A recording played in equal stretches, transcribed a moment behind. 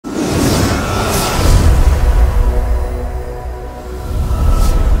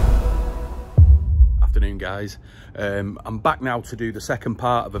guys. I'm back now to do the second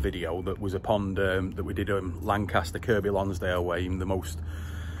part of a video that was a pond that we did Lancaster, Kirby Lonsdale way, in the most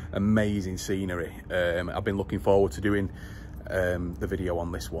amazing scenery. I've been looking forward to doing the video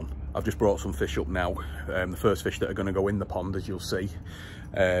on this one. I've just brought some fish up now, the first fish that are going to go in the pond, as you'll see.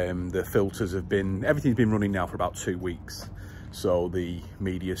 The filters have been, everything's been running now for about 2 weeks, so the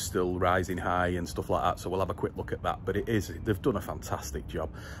media's still rising high and stuff like that, so we'll have a quick look at that. But they've done a fantastic job.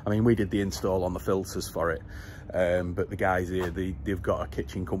 I mean, we did the install on the filters for it, but the guys here, they've got a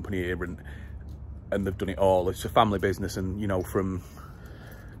kitchen company here, and they've done it all. It's a family business, and you know, from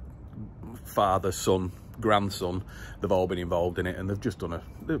father, son, grandson, they've all been involved in it, and they've just done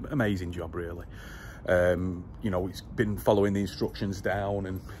an amazing job, really. You know, it's been following the instructions down,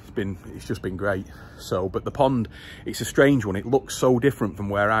 and it's just been great. So, but the pond, it's a strange one. It looks so different from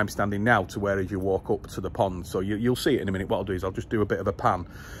where I'm standing now to where as you walk up to the pond. So you'll see it in a minute. What I'll do is I'll just do a bit of a pan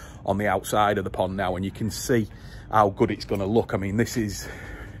on the outside of the pond now, and you can see how good it's going to look. I mean, this is,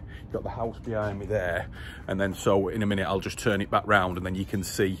 you've got the house behind me there, and then so in a minute I'll just turn it back round, and then you can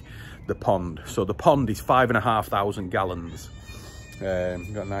see the pond. So the pond is 5,500 gallons. Got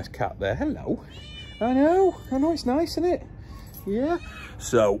a nice cat there. Hello. I know it's nice, isn't it? Yeah.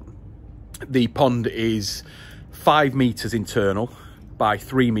 So the pond is 5 meters internal by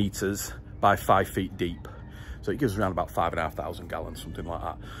 3 meters by 5 feet deep. So it gives around about 5,500 gallons, something like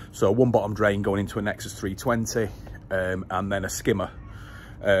that. So one bottom drain going into a Nexus 320, and then a skimmer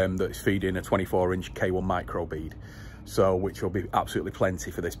that's feeding a 24-inch K1 micro bead. So which will be absolutely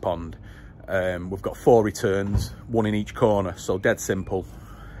plenty for this pond. We've got 4 returns, 1 in each corner. So dead simple.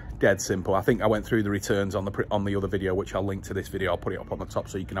 I think I went through the returns on the other video, which I'll link to this video. I'll put it up on the top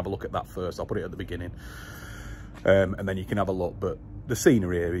so you can have a look at that first. I'll put it at the beginning, and then you can have a look. But the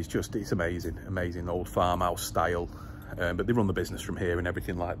scenery here is just, it's amazing old farmhouse style. But they run the business from here and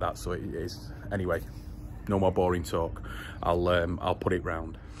everything like that, so it is. Anyway, no more boring talk. I'll put it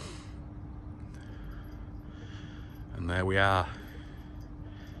round, and there we are.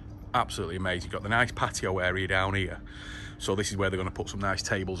 Absolutely amazing. Got the nice patio area down here. So this is where they're going to put some nice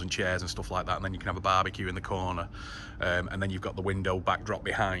tables and chairs and stuff like that, and then you can have a barbecue in the corner. And then you've got the window backdrop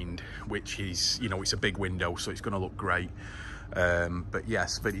behind, which is, you know, it's a big window, so it's going to look great. But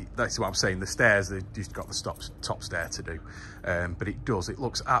yes, that's what I'm saying. The stairs, they've just got the top stair to do. But it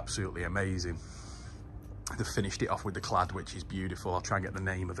looks absolutely amazing. They've finished it off with the clad, which is beautiful. I'll try and get the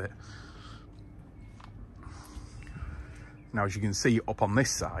name of it. Now, as you can see up on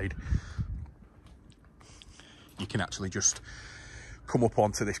this side, you can actually just come up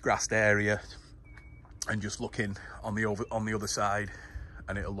onto this grassed area and just look in on the other side,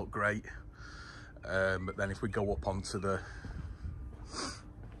 and it'll look great. But then if we go up onto the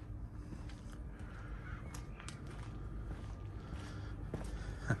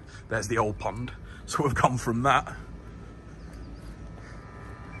there's the old pond. So we've gone from that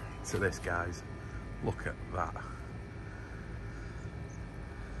to this, guys. Look at that.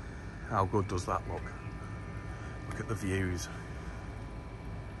 How good does that look? Look at the views.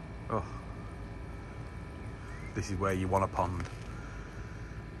 Oh, this is where you want a pond.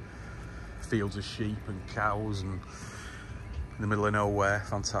 Fields of sheep and cows, and in the middle of nowhere.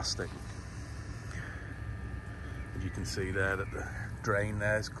 Fantastic. As you can see there, that the drain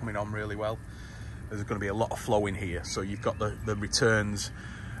there is coming on really well. There's going to be a lot of flow in here. So you've got the returns.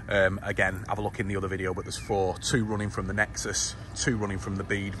 Again, have a look in the other video, but there's 4, 2 running from the Nexus, 2 running from the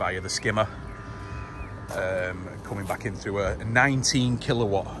bead via the skimmer. Coming back in through a 19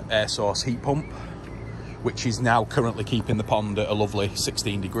 kilowatt air source heat pump, which is now currently keeping the pond at a lovely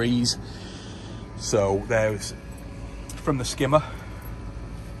 16 degrees. So there's from the skimmer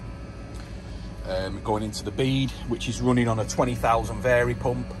going into the bead, which is running on a 20,000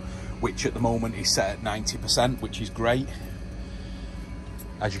 Varipump, which at the moment is set at 90%, which is great.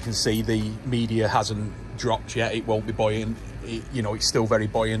 As you can see, the media hasn't dropped yet. It won't be buoyant. You know, it's still very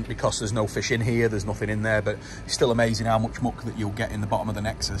buoyant because there's no fish in here. There's nothing in there, but it's still amazing how much muck that you'll get in the bottom of the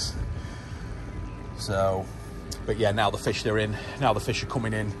Nexus. So, but yeah, now the fish are in. Now the fish are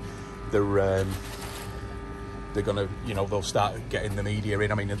coming in. They're gonna, you know, they'll start getting the media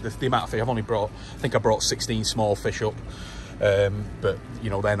in. I mean, the amount of fish I've only brought, I think I brought 16 small fish up, but you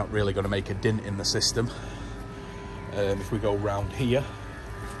know, they're not really going to make a dint in the system. If we go round here,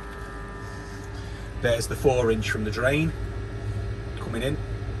 there's the 4-inch from the drain coming in.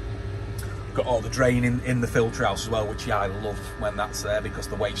 Got all the drain in the filter house as well, which I love when that's there, because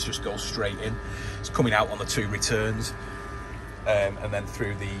the waste just goes straight in. It's coming out on the 2 returns, and then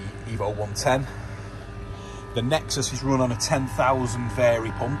through the Evo 110. The Nexus is run on a 10,000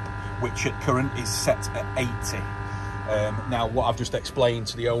 Varipump, which at current is set at 80. Now, what I've just explained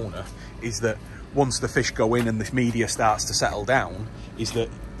to the owner is that once the fish go in and this media starts to settle down, is that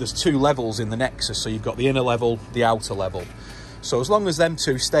there's 2 levels in the Nexus. So you've got the inner level, the outer level. So as long as them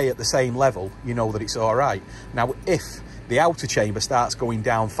 2 stay at the same level, you know that it's all right. Now, if the outer chamber starts going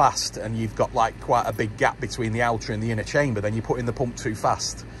down fast and you've got like quite a big gap between the outer and the inner chamber, then you put in the pump too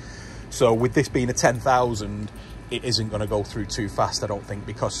fast. So with this being a 10,000, it isn't going to go through too fast, I don't think,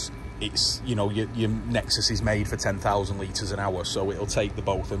 because it's, you know, your Nexus is made for 10,000 litres an hour, so it'll take the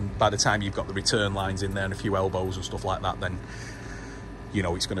both. And by the time you've got the return lines in there and a few elbows and stuff like that, then, you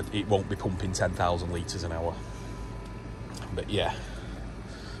know, it won't be pumping 10,000 litres an hour. But yeah,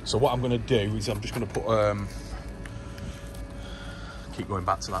 so what I'm going to do is I'm just going to put keep going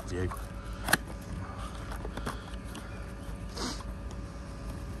back to that view.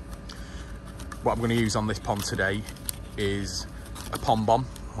 What I'm going to use on this pond today is a pond bomb,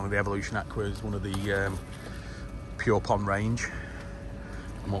 one of the Evolution Aquas, one of the pure pond range.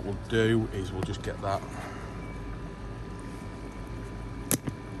 And what we'll do is we'll just get that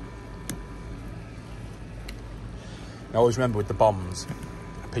Now, always remember with the bombs,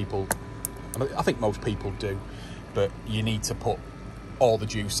 people, I think most people do, but you need to put all the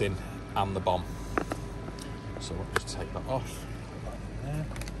juice in and the bomb. So I'll just take that off, put that in there.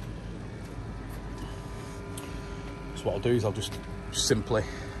 So what I'll do is I'll just simply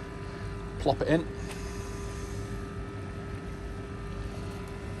plop it in.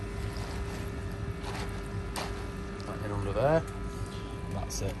 That in under there, and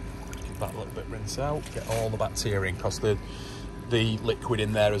that's it. Give that a little bit rinse out, get all the bacteria in, because the liquid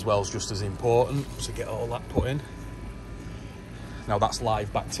in there as well is just as important, so get all that put in. Now that's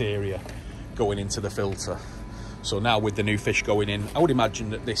live bacteria going into the filter. So now with the new fish going in, I would imagine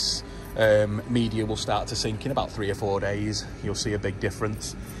that this media will start to sink in about 3 or 4 days. You'll see a big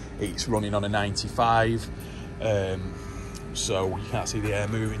difference. It's running on a 95, so you can't see the air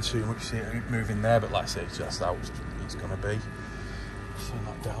moving too much. You see it moving there, but like I say, it's just how it's going to be. Turn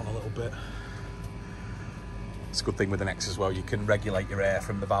that down a little bit. It's a good thing with the Nexus as well, you can regulate your air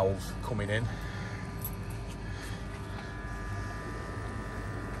from the valve coming in.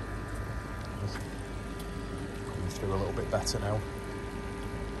 Coming through a little bit better now.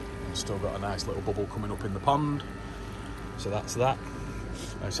 And still got a nice little bubble coming up in the pond. So that's that.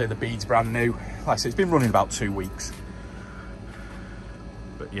 Like I say, the bead's brand new. Like I say, it's been running about 2 weeks.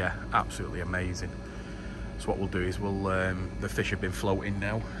 But yeah, absolutely amazing. So what we'll do is we'll, the fish have been floating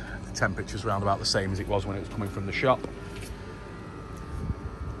now. The temperature's around about the same as it was when it was coming from the shop.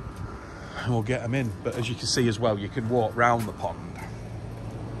 And we'll get them in. But as you can see as well, you can walk round the pond.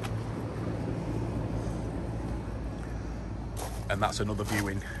 And that's another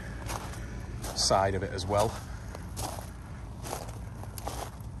viewing side of it as well.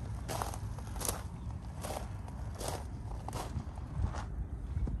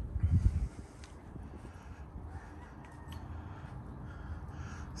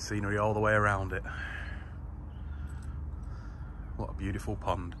 Scenery all the way around it. What a beautiful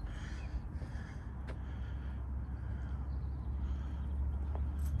pond.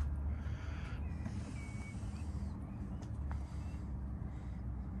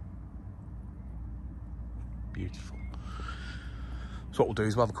 Beautiful. So what we'll do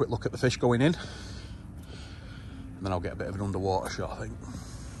is we'll have a quick look at the fish going in, and then I'll get a bit of an underwater shot, I think.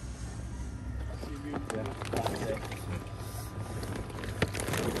 Yeah, that's it.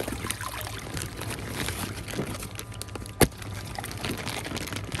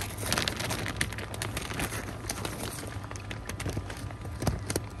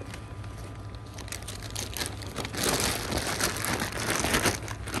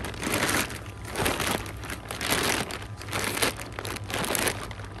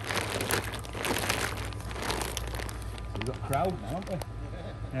 We've got a crowd now, haven't we?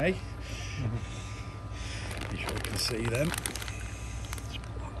 Yeah. Hey? You sure you can see them?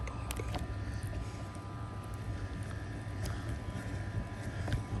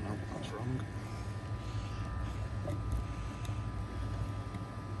 Oh no, that's wrong.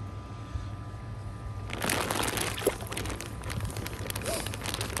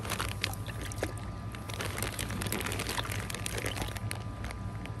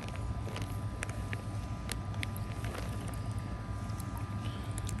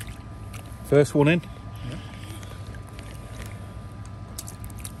 First one in. Yeah.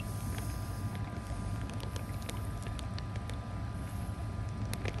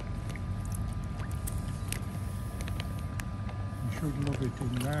 You should love it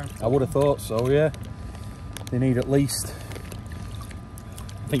in there. I would have thought so, yeah. They need at least,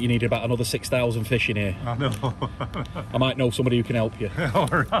 I think you need about another 6,000 fish in here. I know. I might know somebody who can help you. All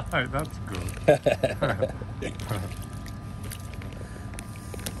right, that's good.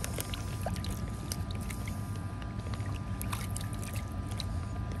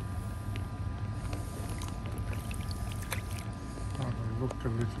 look a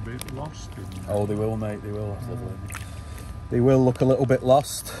little bit lost in there. Oh, they will, mate, they will. That's lovely. They will look a little bit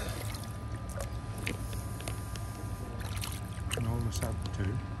lost. And always have to.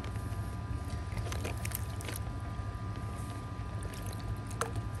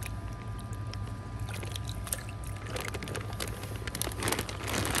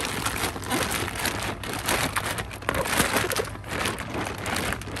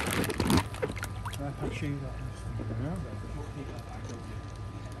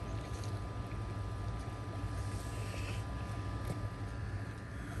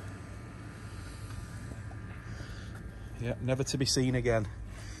 Yeah, never to be seen again.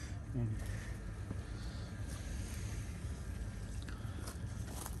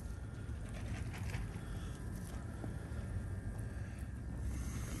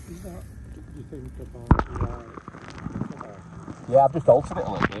 Is that, do you think, about the right? Yeah, I've just altered it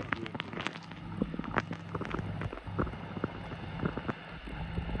a little bit.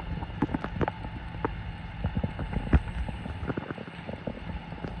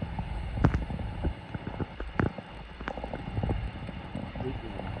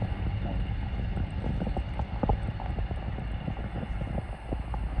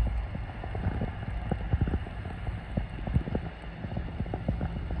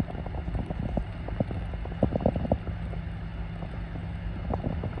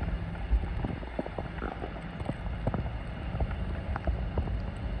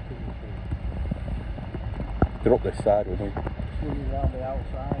 They're up this side, I think. Swimming around the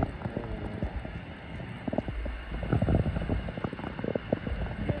outside.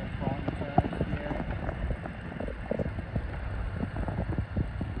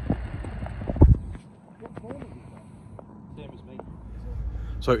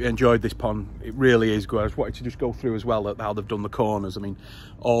 So you enjoyed this pond. It really is good. I just wanted to just go through as well how they've done the corners. I mean,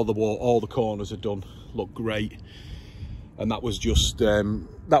 all the corners are done, look great. And that was just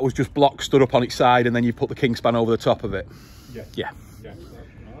blocks stood up on its side, and then you put the kingspan over the top of it. Yeah. Yeah. Yeah, that's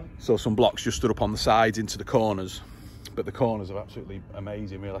right. So some blocks just stood up on the sides into the corners, but the corners are absolutely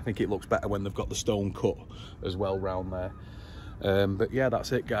amazing. Really, I think it looks better when they've got the stone cut as well round there. But yeah,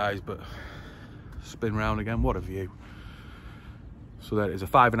 that's it, guys. But spin round again. What a view! So there is a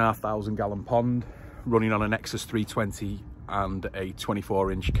 5,500 gallon pond running on a Nexus 320 and a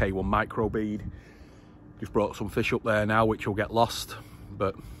 24-inch K1 micro bead. Just brought some fish up there now, which will get lost,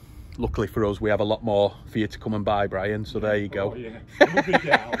 but luckily for us, we have a lot more for you to come and buy, Brian. So there you go. Oh, yeah. We'll be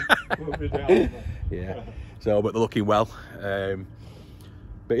down. We'll be down. Yeah. So, but they're looking well.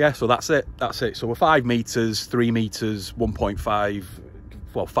 But yeah, so that's it. That's it. So we're 5 meters, 3 meters, 1.5,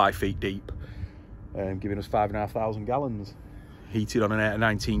 well, 5 feet deep, giving us 5,500 gallons. Heated on a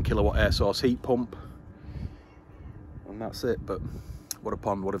 19 kilowatt air source heat pump, and that's it. But what a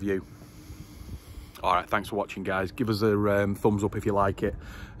pond, what a view. All right, thanks for watching, guys. Give us a thumbs up if you like it,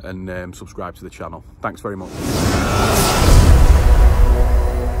 and subscribe to the channel. Thanks very much.